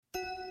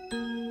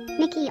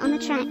Mickey on the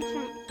track.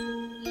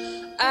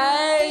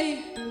 Ay,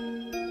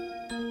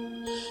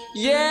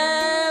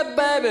 yeah,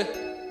 baby.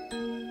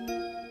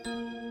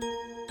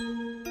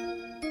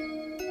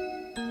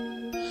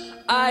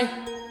 Ай,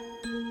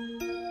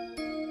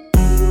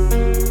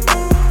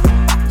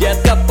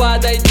 детка,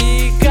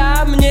 подойди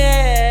ко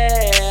мне.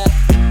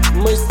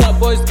 Мы с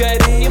тобой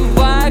сгорим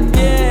в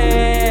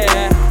огне.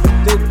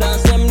 Ты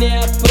должна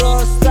мне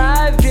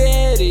просто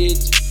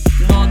верить,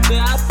 но ты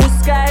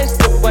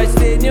опускаешься в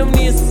постель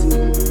вниз.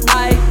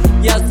 Ай,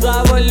 я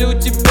завалю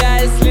тебя,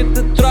 если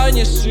ты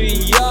тронешь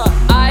ее.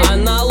 Ай,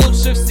 она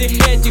лучше всех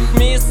этих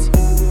мисс.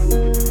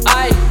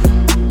 Ай,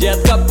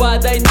 детка,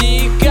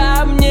 подойди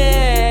ко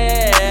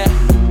мне.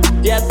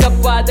 Детка,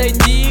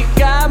 подойди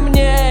ко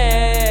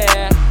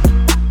мне.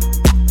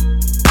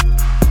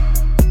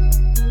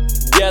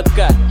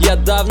 Детка, я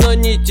давно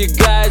не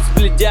тягаюсь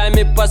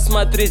бледями.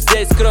 Посмотри,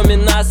 здесь кроме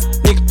нас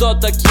никто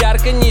так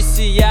ярко не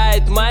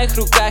сияет. В моих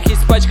руках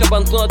есть пачка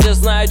банкнот, я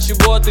знаю,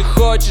 чего ты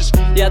хочешь.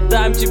 Я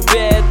дам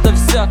тебе это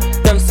все,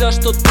 дам все,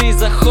 что ты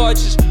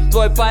захочешь.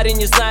 Твой парень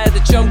не знает, о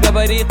чем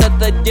говорит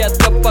эта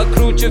детка.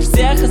 Покруче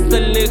всех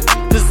остальных,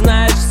 ты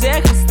знаешь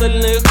всех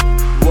остальных.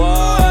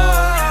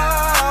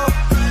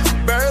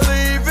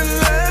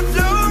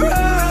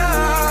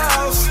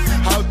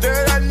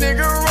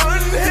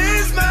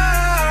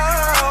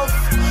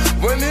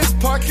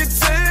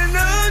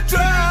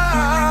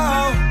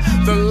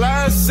 The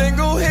last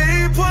single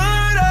he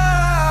put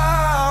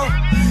out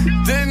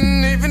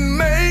didn't even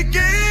make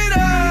it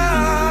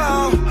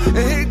out. And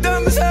he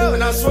dumb as hell,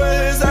 and I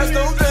swear his ass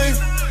don't think.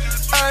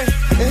 Ay,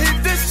 and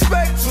he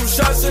disrespect 2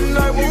 shots and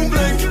I won't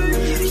blink.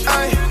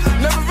 Ay,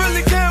 never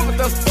really care what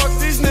the fuck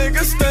these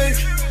niggas think.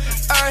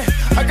 Ay,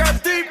 I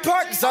got deep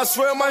pockets, I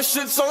swear my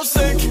shit's on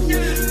sync.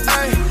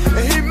 Ay,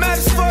 and he mad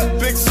as fuck,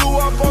 big Sue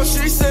up all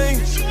she sing.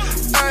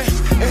 Ay,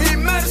 and he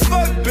mad as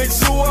fuck, big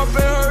Sue up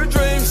in her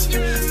dreams.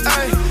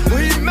 Ay,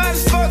 mad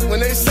as fuck when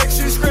they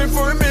sexy scream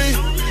for me.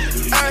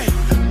 Ay,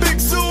 big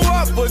Sue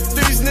up what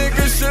these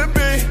niggas should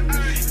be.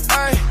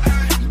 Ay,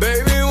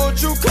 baby,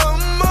 won't you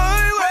come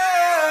my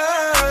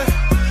way?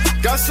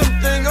 Got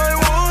something I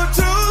want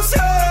to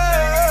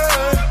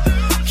say.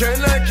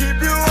 Can I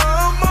keep you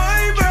on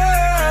my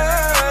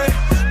brain?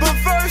 But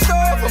first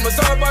off, I'ma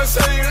start by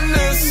saying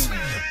this.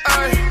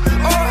 Ay,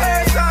 all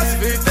hands off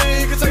if you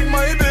think you can take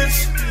my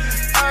bitch.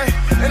 Ay,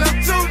 and I'm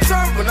too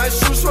tough when I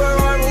shoot, swear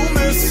I won't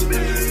miss.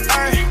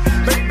 Ay,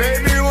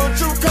 baby, won't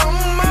you come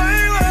my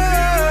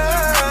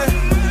way?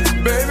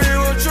 Baby,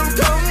 won't you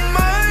come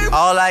my way?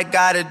 All I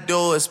gotta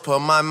do is put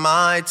my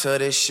mind to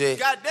this shit.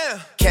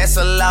 Goddamn.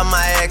 Cancel out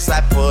my ex,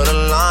 I put a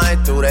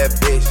line through that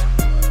bitch.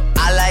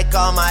 I like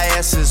all my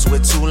S's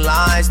with 2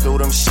 lines through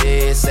them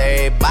shits.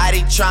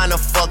 Everybody tryna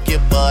fuck you,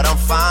 but I'm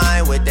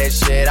fine with that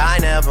shit. I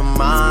never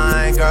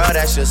mind, girl,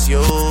 that's just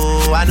you.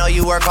 I know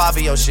you work hard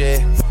for your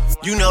shit.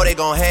 You know they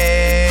gon'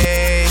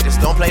 hate,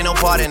 just don't play no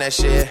part in that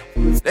shit.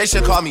 They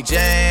should call me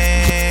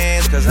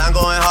James, cause I'm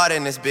going hard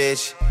in this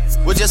bitch.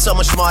 We're just so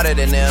much smarter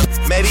than them.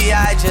 Maybe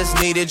I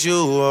just needed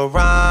you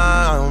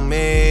around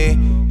me.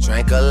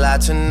 Drank a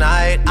lot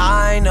tonight,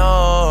 I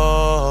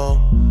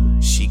know.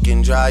 She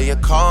can drive your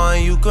car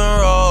and you can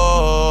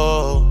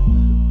roll.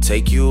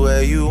 Take you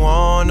where you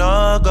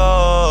wanna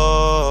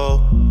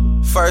go.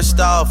 First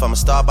off, I'ma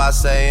start by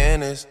saying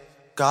this.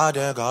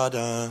 Goddamn,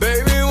 goddamn.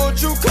 Baby,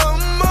 won't you come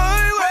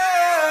my way?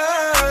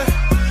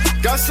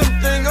 Got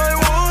something I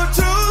want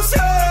to say.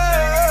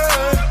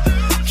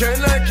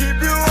 Can I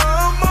keep you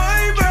on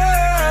my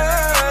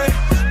brain?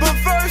 But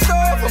first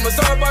off, I'ma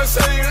start by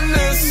saying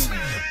this.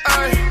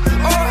 Ay,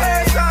 oh, hey.